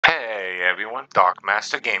everyone, Dark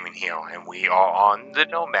Master Gaming here, and we are on the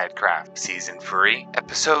Nomadcraft Season 3,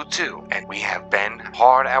 Episode 2, and we have been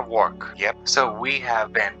hard at work. Yep, so we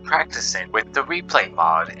have been practicing with the replay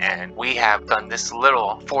mod, and we have done this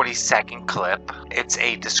little 40-second clip. It's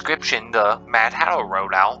a description the Mad Hatter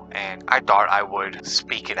wrote out, and I thought I would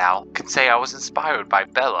speak it out. Can say I was inspired by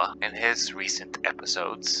Bella in his recent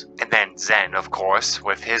episodes. And then Zen, of course,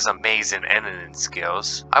 with his amazing editing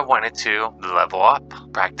skills. I wanted to level up.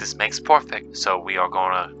 Practice makes perfect, so we are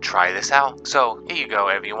gonna try this out. So here you go,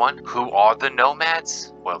 everyone. Who are the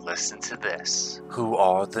Nomads? Well, listen to this. Who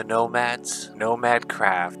are the Nomads?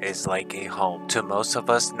 Nomadcraft is like a home to most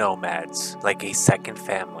of us nomads, like a second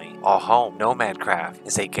family. Our home, Nomadcraft,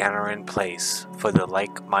 is a gathering place for the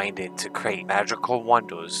like-minded to create magical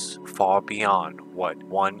wonders far beyond what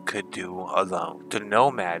one could do alone. The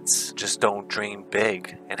Nomads just don't dream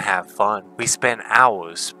big and have fun. We spend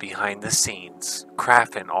hours behind the scenes,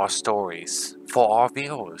 crafting our stories for our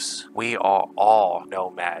viewers. We are all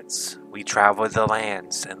nomads. We travel the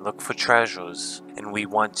lands and look for treasures, and we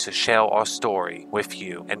want to share our story with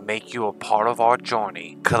you and make you a part of our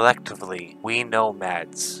journey. Collectively, we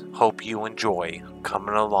nomads hope you enjoy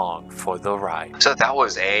coming along for the ride. So that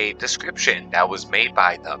was a description that was made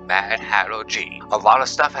by the Mad Hatter G. A lot of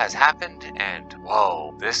stuff has happened, and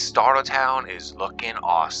whoa, this starter town is looking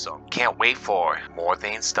awesome. Can't wait for more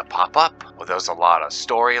things to pop up. Well, there's a lot of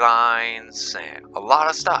storylines and a lot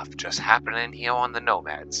of stuff just happening here on the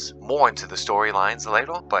Nomads. More into the storylines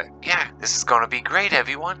later, but yeah, this is gonna be great,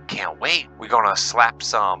 everyone. Can't wait. We're gonna slap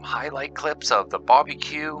some highlight clips of the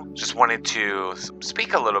barbecue. Just wanted to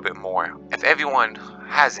speak a little bit more. If everyone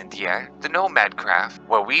hasn't yet, the Nomadcraft,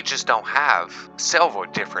 where we just don't have several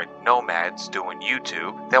different nomads doing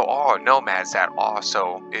YouTube. There are nomads that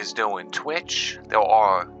also is doing Twitch. There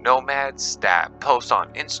are nomads that post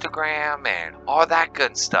on Instagram and all that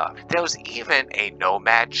good stuff. There's even a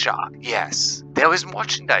nomad shop. Yes, there is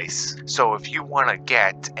merchandise. So if you want to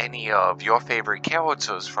get any of your favorite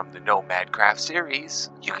characters from the Nomadcraft series,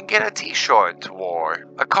 you can get a t-shirt or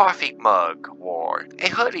a coffee mug or a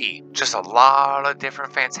hoodie. Just a lot of different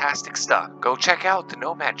fantastic stuff. Go check out the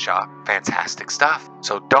Nomad shop. Fantastic stuff.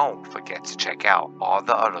 So don't forget to check out all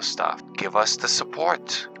the other stuff. Give us the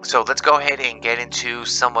support. So let's go ahead and get into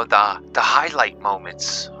some of the highlight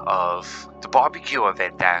moments of the barbecue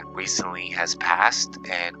event that recently has passed,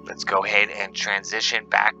 and let's go ahead and transition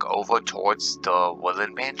back over towards the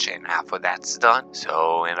Woodland Mansion after that's done.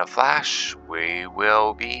 So in a flash, we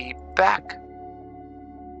will be back.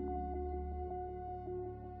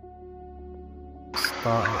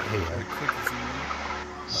 Start it here.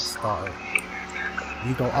 Let's start it.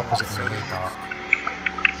 You go opposite me, Dark.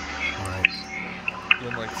 Right. You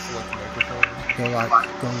like select microphone? Go like,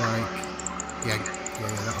 yeah,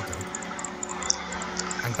 that'll do.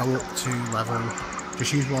 And go up to level,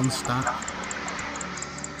 just use one stat.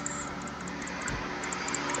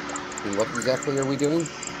 And what exactly are we doing?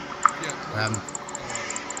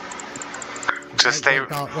 Just stay.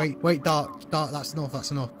 Wait, Dark, that's enough,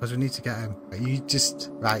 because we need to get him. You just,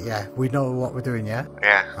 right, yeah, we know what we're doing, yeah?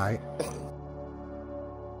 Yeah. Right.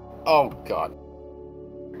 Oh, God.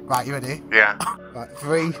 Right, you ready? Yeah. Right,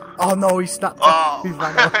 3. Oh no, he snapped. Oh, He's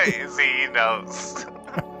ran away. you see, he knows.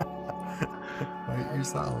 Wait,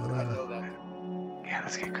 who's that over there? Yeah,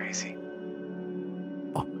 let's get crazy.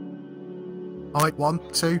 Oh, wait, 1,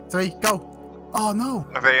 2, 3, go! Oh no!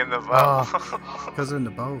 Are they in the boat? Because they're in the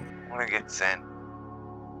boat. I want to get Zen.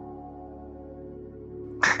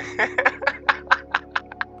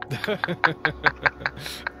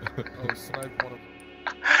 Oh, snipe one of.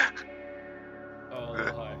 Oh,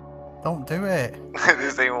 hi. Don't do it.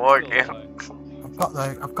 This ain't working.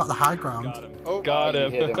 I've got the high ground. Got him. Oh, got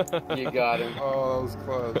him. You hit him. You got him. Oh, that was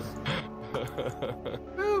close.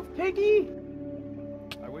 Move, piggy!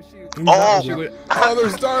 I wish you. Oh! Oh,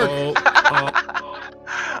 there's Dark!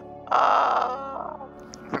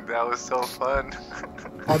 That was so fun.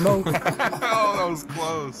 Oh no! Oh, that was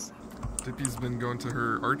close. Dippy's been going to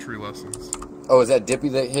her archery lessons. Oh, is that Dippy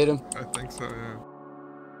that hit him? I think so, yeah.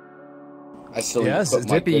 I still Yes, need to put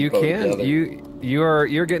my Dippy, you bow can. together.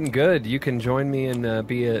 You're getting good. You can join me and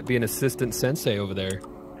be an assistant sensei over there.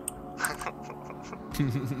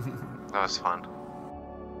 That was fun.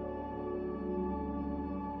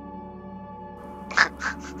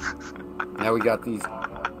 Now we got these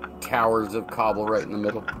towers of cobble right in the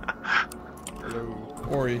middle. Hello,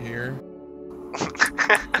 Ori here.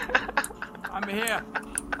 I'm here.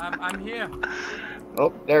 I'm here.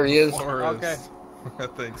 Oh, there he is. Okay.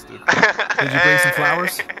 Thanks, Dippy. Did you bring some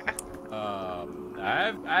flowers?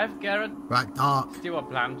 I've carrot. Right, Dark. Still a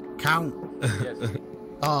plant. Count. Yes.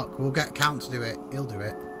 Dark, we'll get Count to do it. He'll do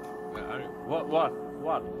it.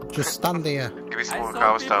 What? Just stand here. Give me some I more saw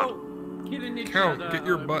cobblestone. people killing each Count, other. get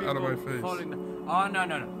your butt out of my people face. falling- Oh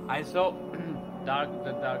no. I saw the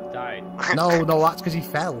dog died. No, that's because he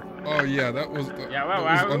fell. Oh yeah, that was Yeah, well,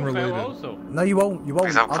 that I was will fail unrelated. also. No, you won't. You won't.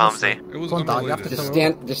 Because I'm honestly. clumsy. It was Come on, Dad, you have to unrelated.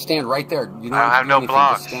 fill up. Just stand right there. You don't I don't have to do no anything,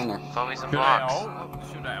 blocks. Just stand there. Throw me some Should I, blocks.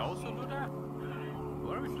 should I also do that?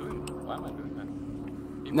 What are we doing? Why am I doing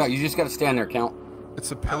that? No, you just got to stand there, Count.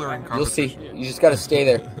 It's a pillaring You'll see. competition. You just got to stay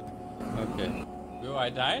there. Okay. Will I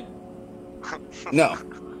die? No,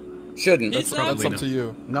 shouldn't. He's not- That's up to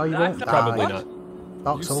you. No, you That's won't. Probably die. not.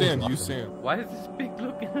 Dark You Souls stand, you laughing. stand. Why is this pig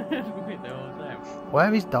looking at me the whole time?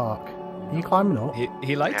 Where is Dark? Are you climbing up?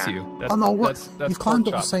 He likes Yeah. you. That's, Oh no, what? That's You've climbed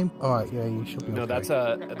pork up the chop. same. Alright, yeah, you should be. No,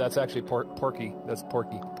 okay. that's actually Porky. That's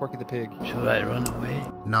Porky. Porky the pig. Should I run away?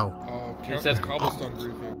 No. Oh, It Count says- the cobblestone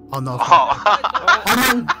briefing. Oh no. Oh.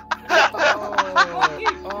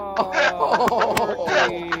 Oh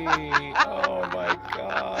no! Oh my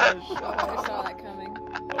gosh. I saw that coming.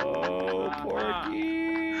 Oh,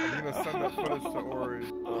 Porky. I'm gonna send that footage to Ori.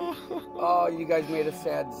 Oh, you guys made a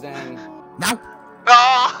sad Zen. No!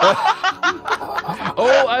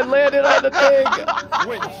 Oh, I landed on the pig.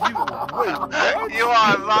 You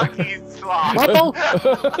are lucky, sloth. Bubble!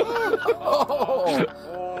 Oh,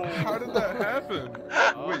 How did that happen?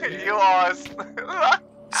 You are.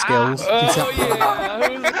 Skills. Oh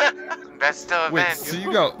yeah. That's the Wait, event. so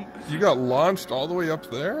you got launched all the way up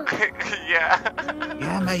there? Yeah.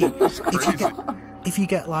 Yeah, mate. If you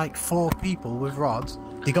get like 4 people with rods,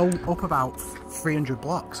 they go up about 300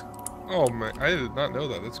 blocks. Oh man, I did not know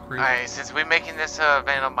that. That's crazy. Alright, since we're making this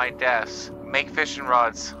event on my desk, make fishing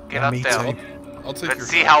rods. Get Yeah, up me there. too. I'll take Let's your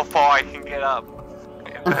see how far I can get up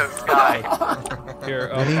in the sky. Here,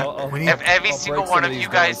 We need- I'll we need- If every I'll single break one some of of you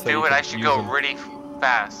these guys down so do you it, can I should use go them. really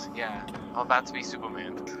fast. Yeah. I'm about to be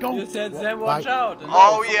Superman. You said Zen, watch Like- out.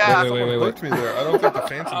 Oh yeah. Wait. Hooked me there. I don't think the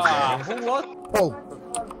fancy's Ah, there. who was? Oh!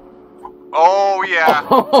 Oh yeah.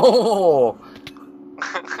 oh.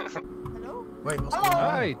 Wait, what's going on?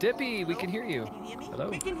 Hi, Dippy. We can hear you. Hello.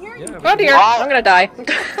 We can hear you. Yeah, we Oh can dear, hear Oh. I'm gonna die. And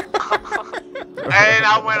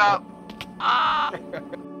I went up. Ah.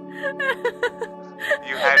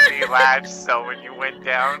 You had me latched, so when you went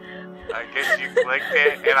down, I guess you clicked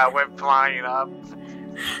it, and I went flying up.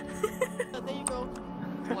 There you go.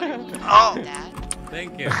 Oh.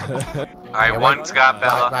 Thank you. Alright, one's got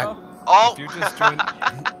Bella. Right. Oh.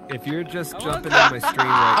 If you're just jumping on my stream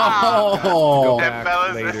right now, Oh. go That back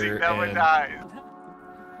Bella's later missing never and dies.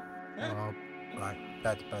 Oh, right.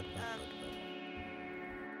 Bed.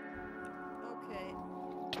 Okay.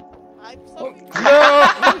 I'm sorry.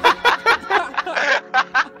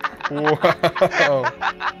 Wow.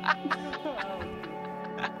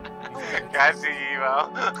 Got you, Yevo.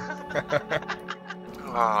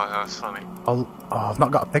 Oh, that was funny. Oh, I've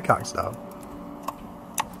not got a pickaxe though.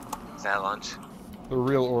 Is that lunch? The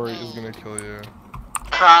real Ori is gonna kill you.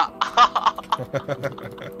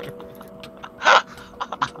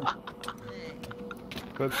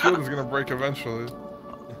 That shield is gonna break eventually.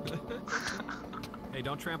 Hey,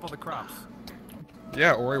 don't trample the crops.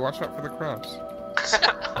 Yeah, Ori, watch out for the crops.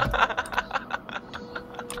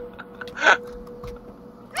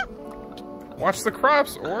 Watch the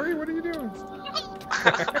crops, Ori. What are you doing?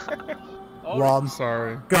 One,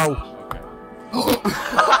 Sorry. go!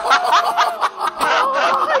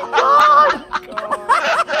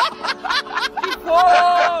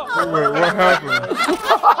 Oh, wait, what happened?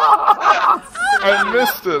 I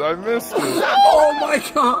missed it. Oh my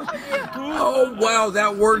god! Oh wow,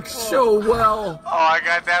 that worked so well. Oh, I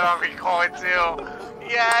got that on record too.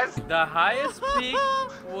 Yes. The highest peak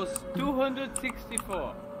was 264.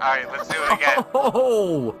 Alright, let's do it again.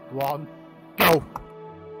 Oh! One, go!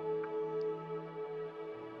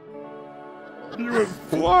 You went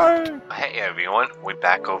flying. Hey everyone, we're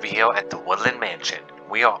back over here at the Woodland Mansion.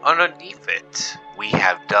 We are underneath it. We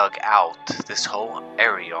have dug out this whole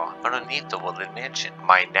area underneath the Woodland Mansion.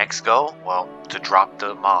 My next goal, well, to drop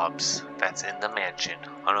the mobs that's in the mansion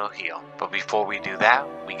under here. But before we do that,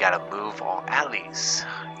 we gotta move our alleys.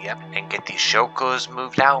 Yep, and get these shulkers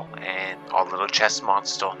moved out and our little chest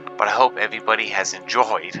monster. But I hope everybody has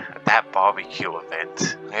enjoyed that barbecue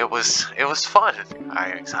event. It was fun.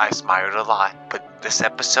 I smiled a lot. But this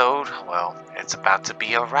episode, well, it's about to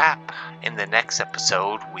be a wrap. In the next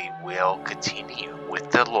episode, we will continue with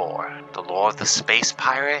the lore of the space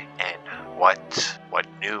pirate and what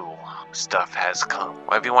new stuff has come.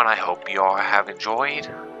 Well, everyone, I hope you all have enjoyed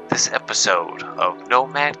this episode of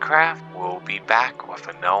Nomadcraft. We'll be back with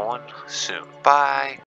another one soon. Bye.